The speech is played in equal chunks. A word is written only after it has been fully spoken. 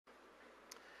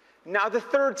Now, the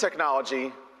third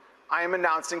technology I am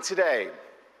announcing today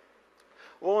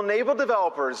will enable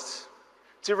developers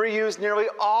to reuse nearly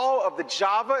all of the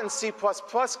Java and C++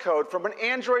 code from an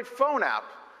Android phone app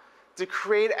to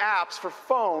create apps for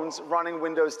phones running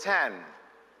Windows 10.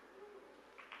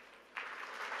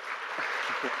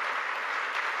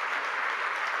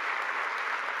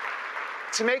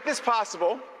 To make this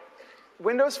possible,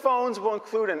 Windows phones will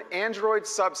include an Android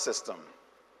subsystem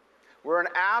where an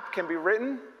app can be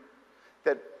written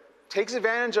that takes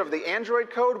advantage of the Android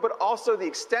code, but also the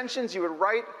extensions you would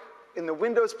write in the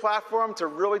Windows platform to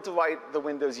really delight the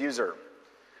Windows user.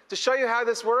 To show you how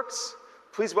this works,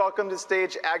 please welcome to the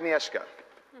stage Agnieszka.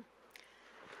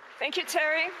 Thank you,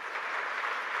 Terry.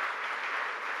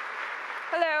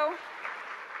 Hello.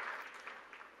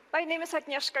 My name is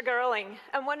Agnieszka Gerling.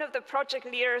 I'm one of the project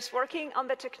leaders working on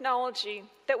the technology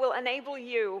that will enable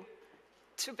you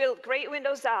to build great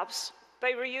Windows apps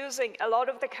by reusing a lot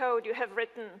of the code you have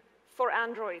written for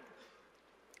Android.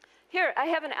 Here, I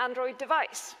have an Android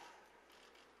device.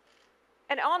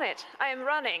 And on it, I am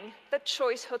running the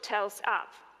Choice Hotels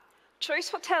app. Choice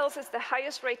Hotels is the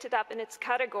highest rated app in its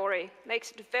category,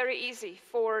 makes it very easy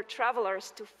for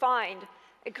travelers to find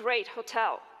a great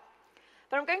hotel.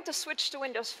 But I'm going to switch to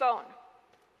Windows Phone.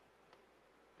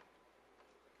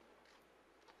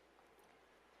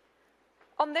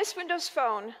 On this Windows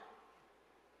Phone,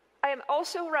 I am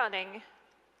also running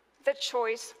the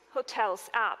Choice Hotels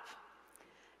app.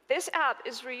 This app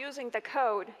is reusing the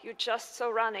code you just saw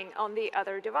running on the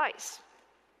other device.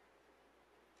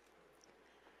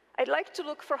 I'd like to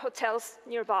look for hotels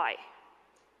nearby.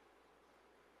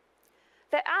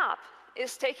 The app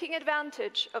is taking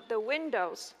advantage of the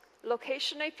Windows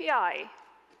Location API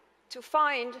to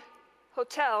find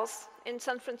hotels in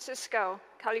San Francisco,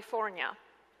 California.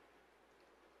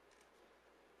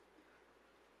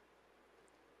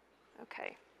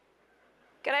 Okay.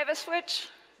 Can I have a switch?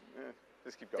 Yeah,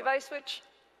 just keep going. Device switch?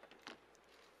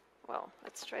 Well,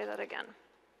 let's try that again.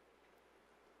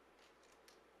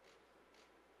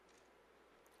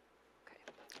 Okay,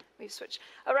 we've switched.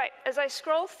 All right, as I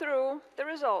scroll through the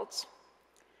results,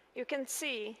 you can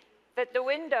see that the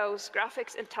Windows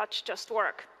graphics and touch just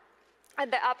work,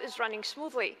 and the app is running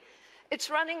smoothly. It's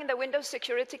running in the Windows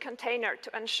security container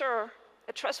to ensure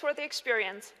a trustworthy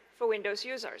experience for Windows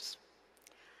users.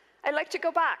 I'd like to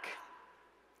go back.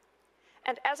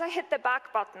 And as I hit the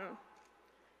back button,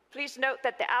 please note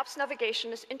that the app's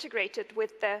navigation is integrated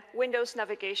with the Windows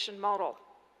navigation model.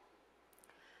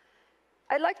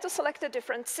 I'd like to select a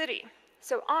different city.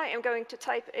 So I am going to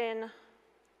type in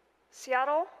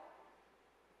Seattle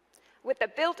with the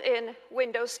built-in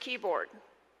Windows keyboard.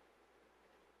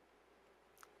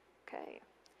 Okay.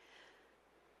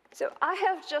 So I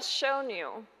have just shown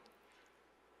you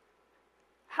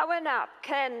how an app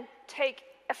can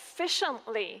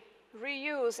efficiently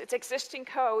reuse its existing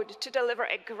code to deliver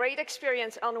a great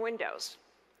experience on Windows.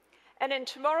 And in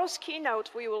tomorrow's keynote,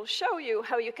 we will show you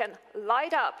how you can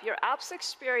light up your app's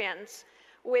experience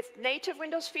with native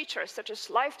Windows features such as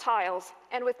live tiles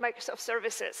and with Microsoft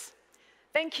services.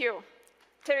 Thank you.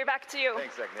 Terry, back to you.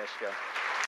 Thanks, Agnieszka.